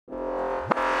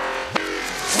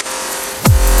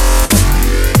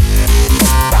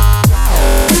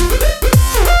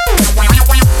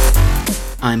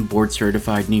I'm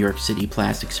board-certified New York City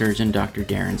plastic surgeon Dr.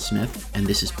 Darren Smith, and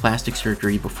this is Plastic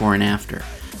Surgery Before and After,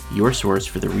 your source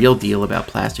for the real deal about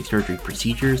plastic surgery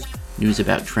procedures, news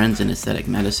about trends in aesthetic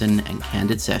medicine, and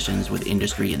candid sessions with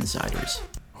industry insiders.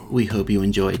 We hope you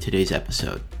enjoy today's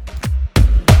episode.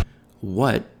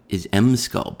 What is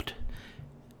Emsculpt?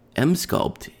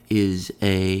 Emsculpt is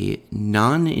a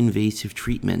non-invasive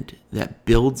treatment that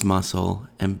builds muscle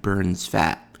and burns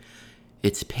fat.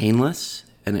 It's painless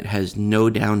and it has no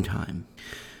downtime.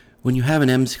 When you have an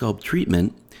Emsculpt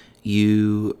treatment,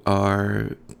 you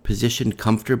are positioned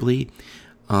comfortably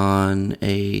on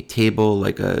a table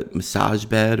like a massage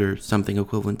bed or something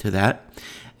equivalent to that,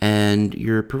 and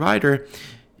your provider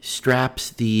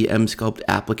straps the Emsculpt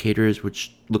applicators,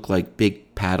 which look like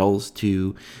big paddles,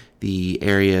 to the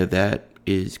area that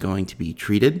is going to be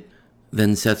treated,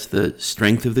 then sets the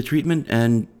strength of the treatment,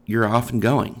 and you're off and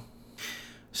going.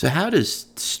 So how does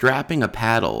strapping a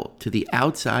paddle to the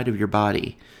outside of your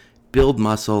body build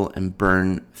muscle and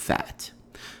burn fat?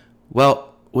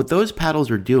 Well, what those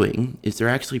paddles are doing is they're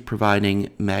actually providing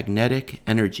magnetic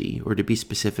energy, or to be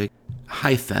specific,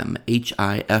 HIFEM,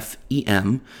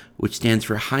 H-I-F-E-M, which stands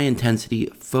for high intensity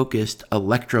focused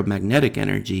electromagnetic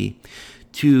energy,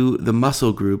 to the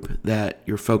muscle group that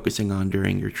you're focusing on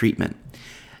during your treatment.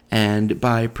 And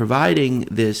by providing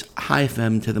this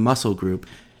HIFEM to the muscle group,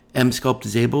 Emsculpt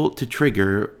is able to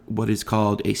trigger what is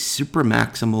called a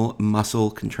supramaximal muscle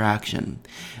contraction.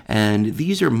 And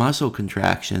these are muscle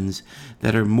contractions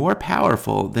that are more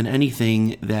powerful than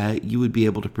anything that you would be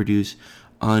able to produce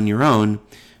on your own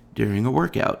during a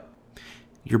workout.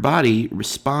 Your body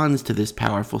responds to this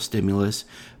powerful stimulus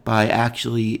by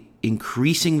actually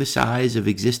increasing the size of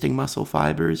existing muscle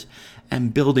fibers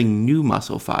and building new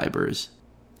muscle fibers.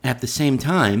 At the same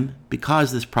time,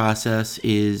 because this process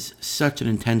is such an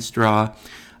intense draw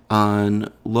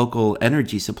on local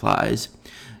energy supplies,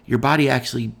 your body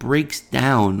actually breaks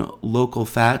down local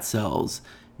fat cells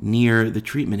near the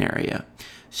treatment area.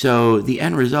 So the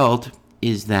end result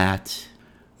is that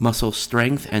muscle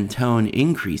strength and tone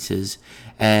increases,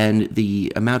 and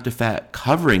the amount of fat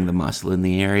covering the muscle in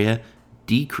the area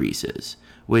decreases,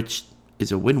 which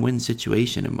is a win-win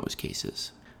situation in most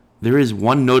cases. There is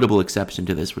one notable exception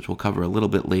to this, which we'll cover a little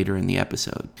bit later in the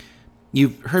episode.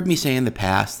 You've heard me say in the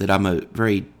past that I'm a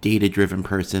very data-driven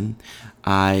person.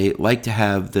 I like to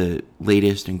have the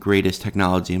latest and greatest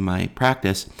technology in my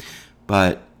practice,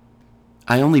 but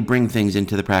I only bring things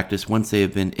into the practice once they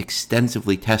have been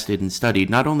extensively tested and studied,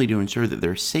 not only to ensure that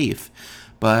they're safe,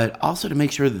 but also to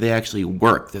make sure that they actually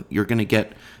work, that you're going to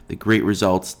get the great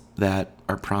results that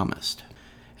are promised.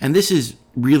 And this is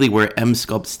really where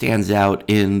Emsculpt stands out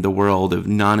in the world of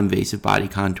non-invasive body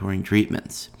contouring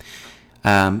treatments.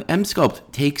 Emsculpt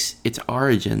takes its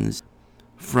origins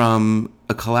from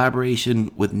a collaboration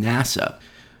with NASA.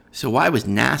 So why was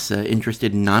NASA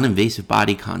interested in non-invasive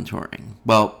body contouring?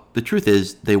 Well, the truth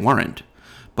is they weren't.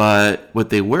 But what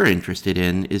they were interested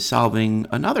in is solving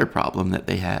another problem that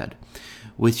they had,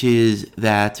 which is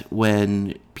that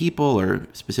when people, or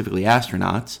specifically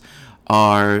astronauts,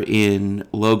 are in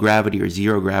low gravity or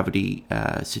zero gravity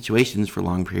situations for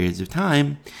long periods of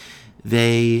time,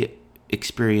 they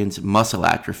experience muscle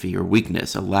atrophy or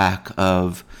weakness, a lack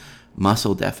of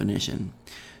muscle definition.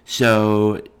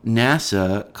 So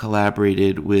NASA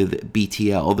collaborated with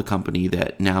BTL, the company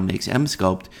that now makes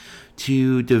Emsculpt,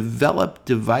 to develop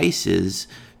devices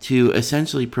to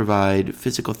essentially provide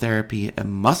physical therapy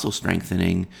and muscle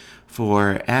strengthening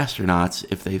for astronauts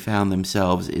if they found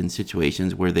themselves in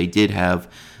situations where they did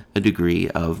have a degree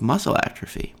of muscle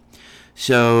atrophy.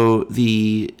 So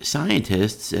the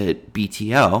scientists at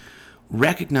BTL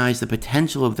recognized the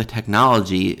potential of the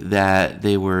technology that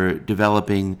they were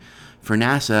developing for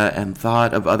NASA and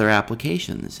thought of other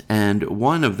applications. And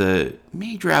one of the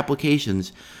major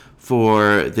applications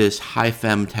for this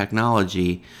HIFEM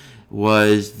technology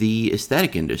was the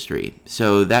aesthetic industry.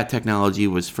 So that technology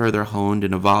was further honed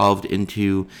and evolved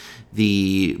into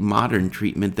the modern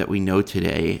treatment that we know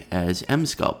today as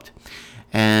Emsculpt.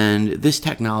 And this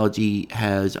technology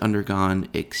has undergone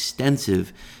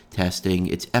extensive testing.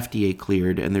 It's FDA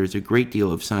cleared, and there's a great deal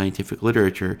of scientific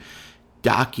literature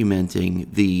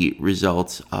documenting the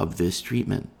results of this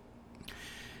treatment.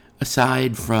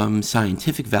 Aside from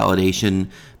scientific validation,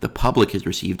 the public has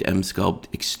received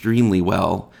Emsculpt extremely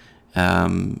well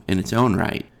in its own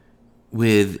right,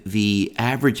 with the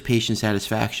average patient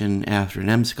satisfaction after an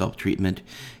Emsculpt treatment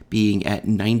being at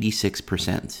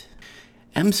 96%.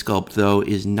 Emsculpt, though,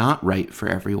 is not right for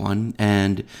everyone,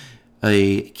 and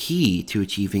a key to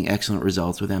achieving excellent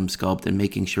results with Emsculpt and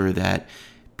making sure that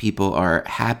people are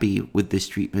happy with this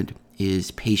treatment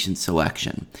is patient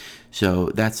selection.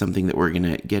 So that's something that we're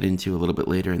going to get into a little bit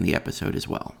later in the episode as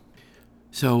well.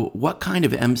 So what kind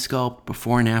of Emsculpt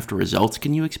before and after results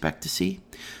can you expect to see?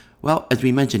 Well, as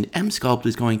we mentioned, Emsculpt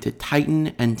is going to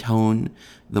tighten and tone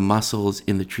the muscles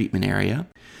in the treatment area.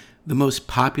 The most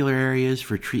popular areas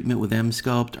for treatment with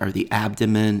Emsculpt are the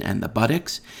abdomen and the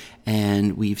buttocks,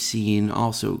 and we've seen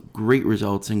also great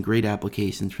results and great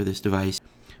applications for this device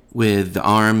with the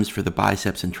arms for the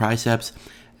biceps and triceps,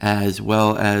 as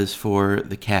well as for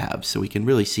the calves. So we can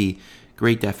really see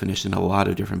great definition in a lot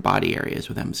of different body areas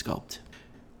with Emsculpt.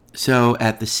 So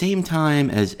at the same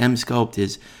time as Emsculpt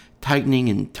is tightening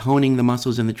and toning the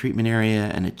muscles in the treatment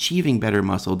area and achieving better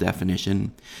muscle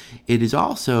definition, it is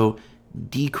also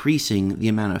decreasing the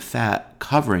amount of fat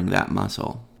covering that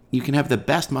muscle. You can have the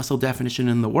best muscle definition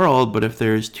in the world, but if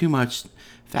there's too much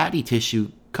fatty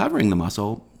tissue covering the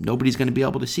muscle, nobody's going to be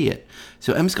able to see it.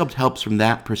 So Emsculpt helps from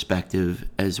that perspective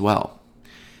as well.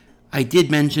 I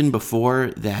did mention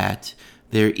before that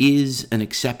there is an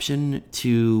exception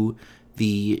to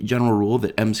the general rule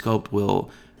that Emsculpt will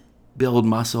build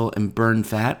muscle and burn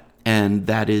fat, and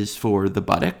that is for the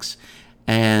buttocks.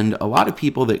 And a lot of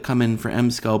people that come in for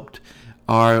Emsculpt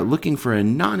are looking for a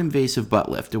non-invasive butt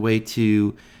lift, a way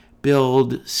to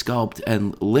build, sculpt,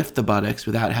 and lift the buttocks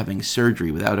without having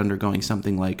surgery, without undergoing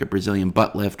something like a Brazilian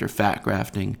butt lift or fat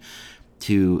grafting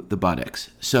to the buttocks.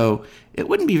 So it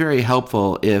wouldn't be very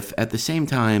helpful if at the same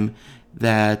time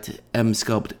that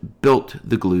Emsculpt built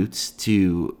the glutes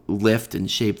to lift and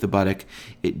shape the buttock,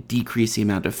 it decreased the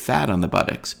amount of fat on the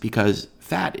buttocks, because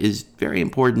fat is very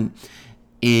important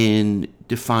in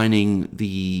defining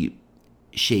the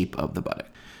shape of the buttock.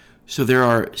 So there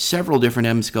are several different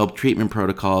Emsculpt treatment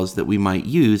protocols that we might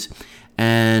use,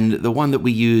 and the one that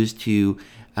we use to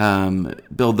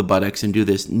build the buttocks and do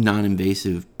this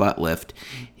non-invasive butt lift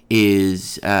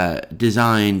is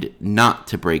designed not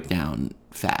to break down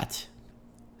fat.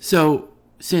 So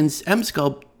since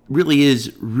Emsculpt really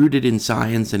is rooted in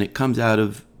science and it comes out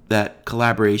of that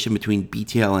collaboration between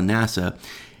BTL and NASA,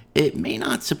 it may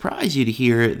not surprise you to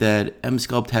hear that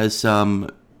Emsculpt has some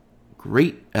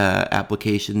great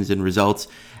applications and results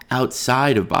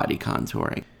outside of body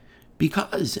contouring.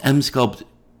 Because Emsculpt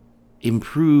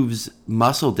improves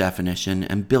muscle definition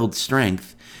and builds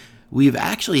strength, we've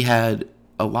actually had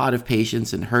a lot of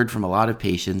patients and heard from a lot of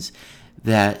patients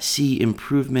that see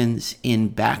improvements in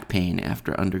back pain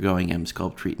after undergoing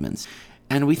Emsculpt treatments.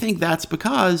 And we think that's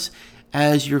because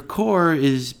as your core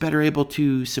is better able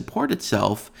to support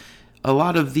itself, a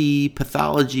lot of the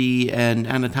pathology and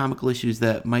anatomical issues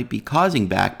that might be causing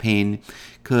back pain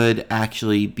could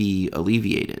actually be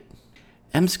alleviated.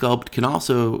 Emsculpt can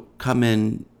also come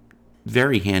in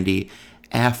very handy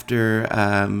after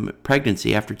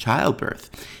pregnancy, after childbirth.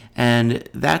 And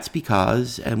that's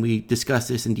because, and we discussed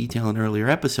this in detail in earlier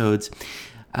episodes,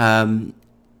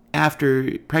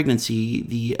 after pregnancy,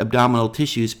 the abdominal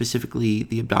tissue, specifically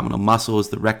the abdominal muscles,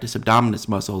 the rectus abdominis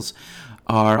muscles,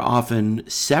 are often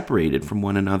separated from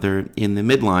one another in the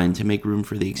midline to make room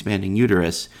for the expanding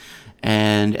uterus.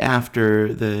 And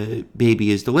after the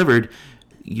baby is delivered,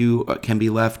 you can be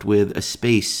left with a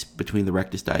space between the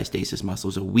rectus diastasis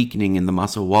muscles, a weakening in the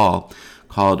muscle wall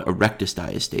called a rectus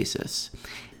diastasis.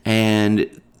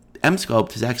 And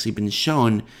Emsculpt has actually been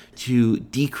shown to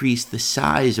decrease the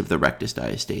size of the rectus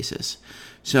diastasis.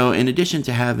 So in addition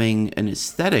to having an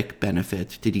aesthetic benefit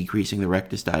to decreasing the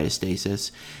rectus diastasis,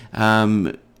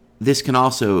 this can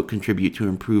also contribute to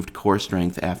improved core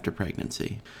strength after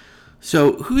pregnancy.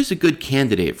 So who's a good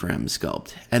candidate for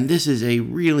Emsculpt? And this is a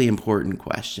really important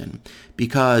question,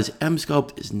 because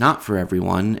Emsculpt is not for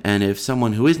everyone, and if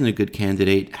someone who isn't a good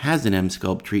candidate has an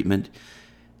Emsculpt treatment,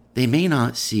 they may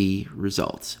not see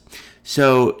results.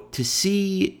 So to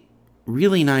see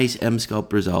really nice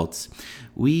Emsculpt results,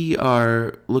 we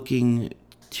are looking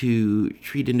to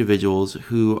treat individuals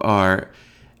who are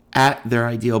at their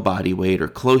ideal body weight or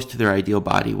close to their ideal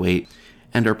body weight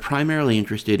and are primarily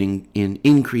interested in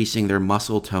increasing their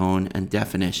muscle tone and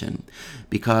definition.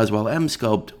 Because while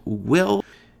Emsculpt will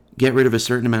get rid of a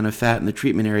certain amount of fat in the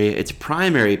treatment area, its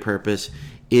primary purpose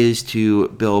is to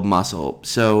build muscle.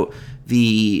 So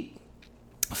the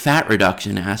fat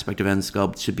reduction aspect of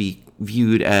Emsculpt should be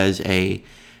viewed as a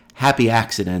happy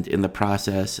accident in the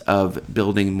process of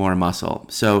building more muscle.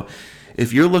 So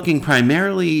if you're looking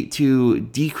primarily to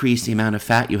decrease the amount of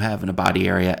fat you have in a body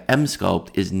area, Emsculpt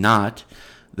is not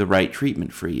the right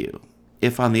treatment for you.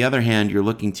 If, on the other hand, you're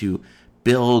looking to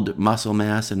build muscle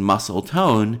mass and muscle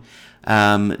tone,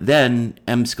 then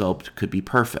Emsculpt could be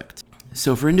perfect.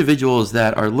 So for individuals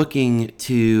that are looking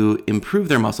to improve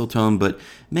their muscle tone but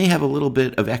may have a little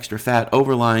bit of extra fat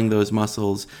overlying those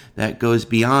muscles that goes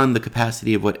beyond the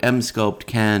capacity of what Emsculpt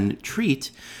can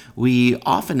treat, we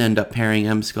often end up pairing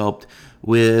Emsculpt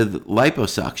with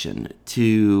liposuction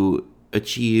to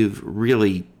achieve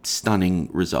really stunning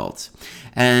results.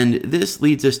 And this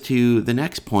leads us to the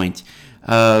next point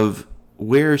of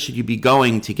where should you be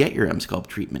going to get your Emsculpt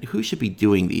treatment? Who should be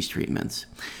doing these treatments?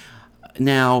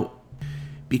 Now,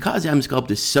 because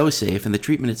Emsculpt is so safe and the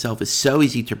treatment itself is so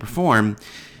easy to perform,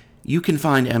 you can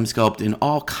find Emsculpt in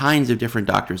all kinds of different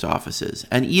doctors' offices,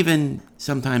 and even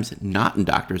sometimes not in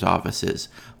doctors' offices,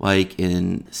 like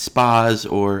in spas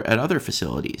or at other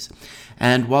facilities.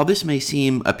 And while this may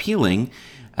seem appealing,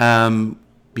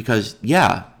 because,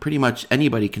 pretty much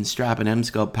anybody can strap an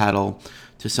Emsculpt paddle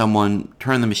to someone,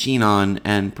 turn the machine on,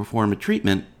 and perform a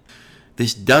treatment,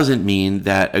 this doesn't mean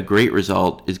that a great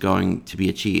result is going to be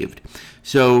achieved.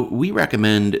 So we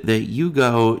recommend that you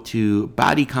go to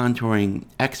body contouring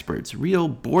experts, real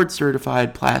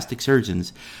board-certified plastic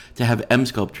surgeons, to have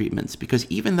Emsculpt treatments, because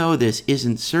even though this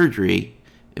isn't surgery,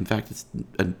 in fact, it's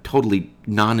a totally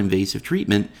non-invasive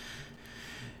treatment,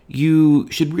 you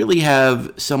should really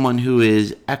have someone who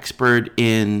is expert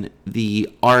in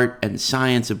the art and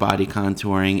science of body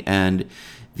contouring and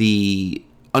the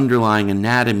underlying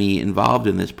anatomy involved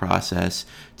in this process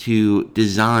to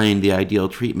design the ideal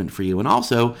treatment for you, and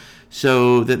also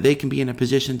so that they can be in a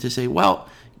position to say, well,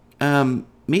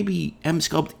 maybe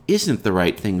Emsculpt isn't the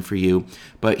right thing for you,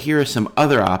 but here are some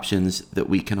other options that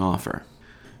we can offer.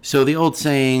 So the old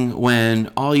saying, when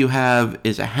all you have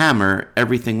is a hammer,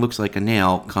 everything looks like a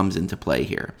nail, comes into play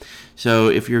here. So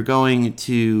if you're going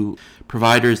to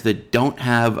providers that don't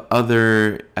have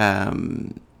other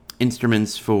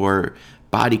instruments for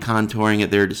body contouring at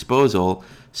their disposal,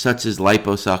 such as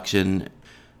liposuction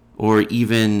or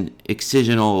even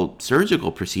excisional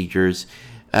surgical procedures,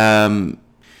 it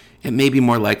may be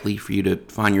more likely for you to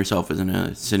find yourself in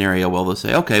a scenario where they'll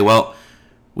say, okay, well,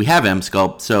 we have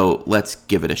Emsculpt, so let's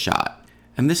give it a shot.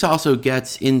 And this also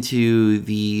gets into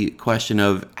the question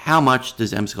of how much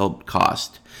does Emsculpt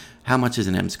cost? How much is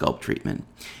an Emsculpt treatment?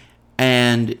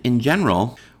 And in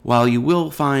general, while you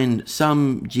will find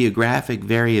some geographic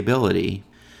variability,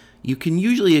 you can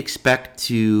usually expect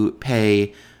to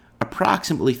pay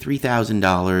approximately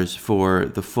 $3,000 for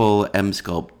the full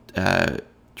Emsculpt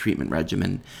treatment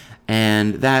regimen.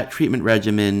 And that treatment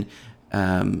regimen,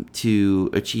 to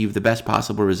achieve the best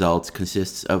possible results,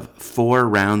 consists of 4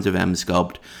 rounds of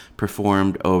Emsculpt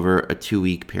performed over a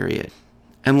 2-week period.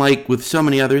 And like with so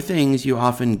many other things, you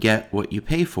often get what you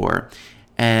pay for.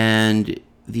 And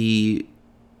the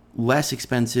less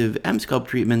expensive Emsculpt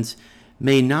treatments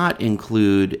may not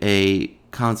include a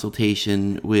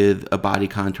consultation with a body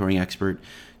contouring expert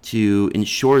to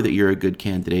ensure that you're a good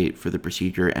candidate for the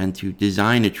procedure and to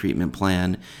design a treatment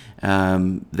plan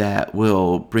that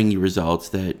will bring you results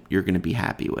that you're going to be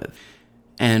happy with.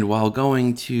 And while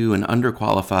going to an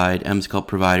underqualified Emsculpt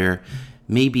provider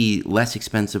may be less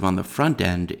expensive on the front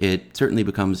end, it certainly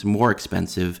becomes more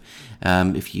expensive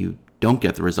if you don't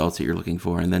get the results that you're looking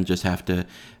for and then just have to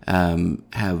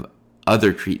have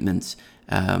other treatments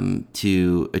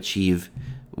to achieve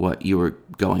what you were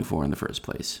going for in the first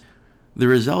place. The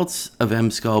results of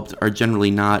Emsculpt are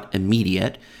generally not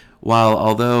immediate,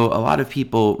 although a lot of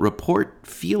people report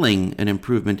feeling an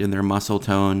improvement in their muscle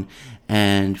tone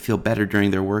and feel better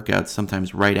during their workouts,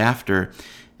 sometimes right after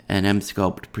an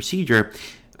Emsculpt procedure.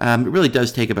 It really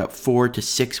does take about 4 to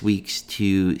 6 weeks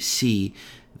to see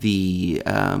the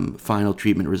final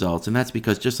treatment results. And that's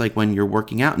because just like when you're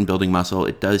working out and building muscle,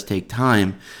 it does take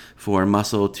time for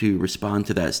muscle to respond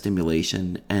to that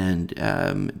stimulation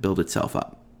and build itself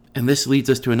up. And this leads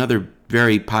us to another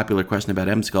very popular question about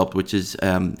Emsculpt, which is,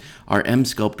 are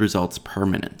Emsculpt results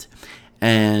permanent?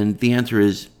 And the answer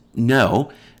is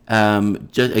no.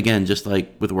 Just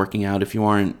like with working out, if you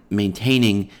aren't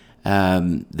maintaining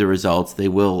the results, they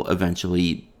will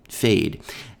eventually fade.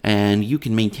 And you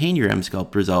can maintain your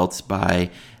Emsculpt results by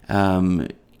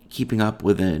keeping up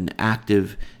with an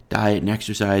active diet and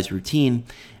exercise routine.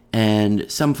 And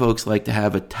some folks like to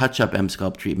have a touch-up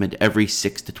Emsculpt treatment every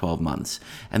 6 to 12 months.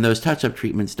 And those touch-up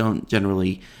treatments don't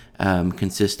generally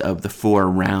consist of the 4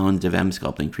 rounds of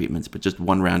Emsculpting treatments, but just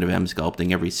 1 round of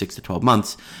Emsculpting every 6 to 12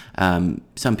 months.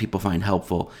 Some people find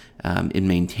helpful in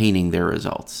maintaining their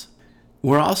results.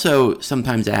 We're also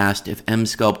sometimes asked if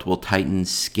Emsculpt will tighten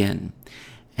skin.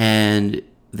 And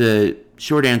the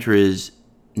short answer is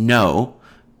no,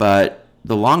 but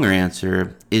the longer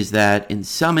answer is that in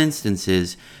some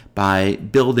instances, by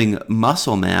building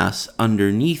muscle mass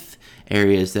underneath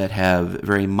areas that have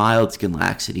very mild skin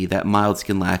laxity, that mild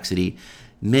skin laxity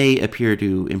may appear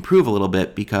to improve a little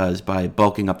bit because by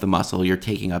bulking up the muscle, you're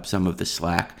taking up some of the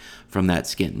slack from that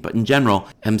skin. But in general,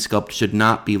 Emsculpt should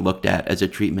not be looked at as a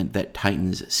treatment that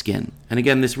tightens skin. And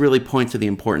again, this really points to the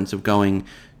importance of going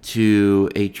to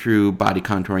a true body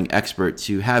contouring expert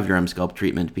to have your Emsculpt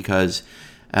treatment, because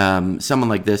someone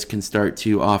like this can start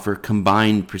to offer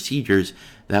combined procedures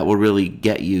that will really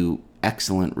get you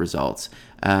excellent results.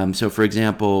 So for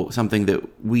example, something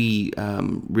that we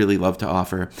really love to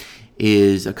offer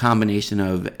is a combination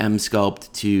of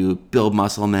Emsculpt to build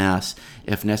muscle mass,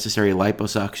 if necessary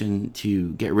liposuction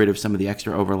to get rid of some of the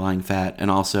extra overlying fat,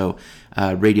 and also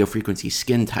radiofrequency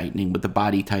skin tightening with the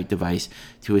BodyTite device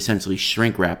to essentially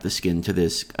shrink wrap the skin to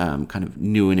this kind of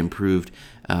new and improved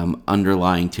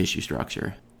underlying tissue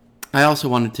structure. I also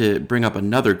wanted to bring up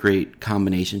another great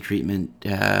combination treatment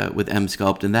with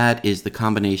Emsculpt, and that is the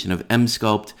combination of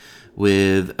Emsculpt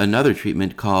with another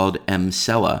treatment called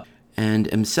Emsella. And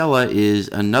Emsella is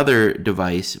another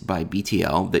device by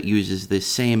BTL that uses the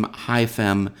same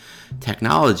HiFem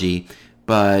technology,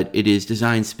 but it is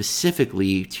designed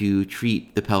specifically to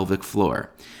treat the pelvic floor.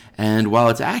 And while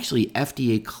it's actually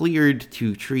FDA cleared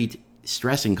to treat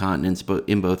stress incontinence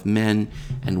in both men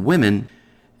and women,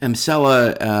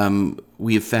 Emsella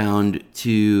we have found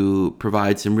to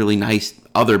provide some really nice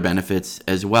other benefits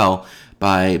as well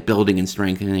by building and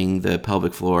strengthening the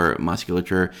pelvic floor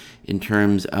musculature in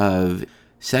terms of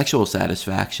sexual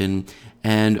satisfaction,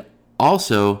 and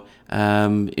also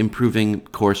improving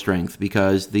core strength,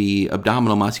 because the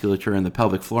abdominal musculature and the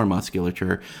pelvic floor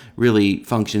musculature really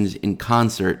functions in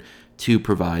concert to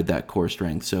provide that core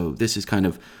strength. So this is kind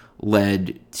of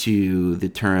led to the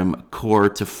term core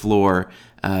to floor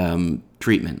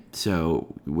treatment.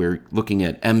 So we're looking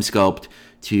at Emsculpt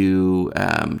to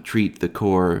treat the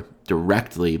core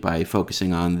directly by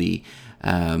focusing on the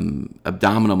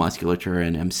abdominal musculature,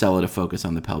 and Emsella to focus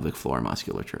on the pelvic floor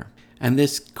musculature. And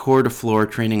this core to floor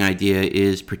training idea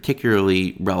is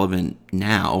particularly relevant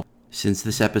now, since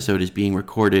this episode is being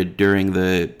recorded during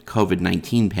the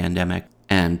COVID-19 pandemic.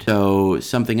 And so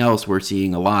something else we're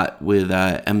seeing a lot with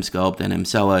Emsculpt and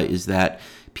Emsella is that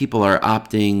people are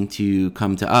opting to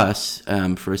come to us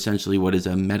for essentially what is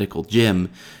a medical gym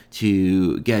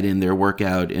to get in their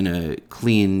workout in a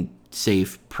clean,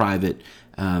 safe, private,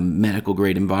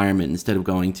 medical-grade environment instead of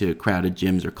going to crowded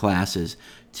gyms or classes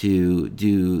to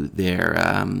do their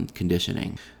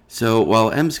conditioning. So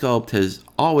while Emsculpt has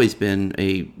always been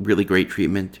a really great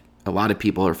treatment, a lot of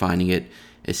people are finding it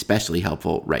especially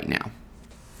helpful right now.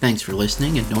 Thanks for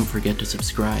listening, and don't forget to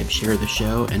subscribe, share the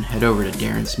show, and head over to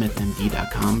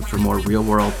DarrenSmithMD.com for more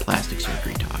real-world plastic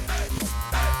surgery talk.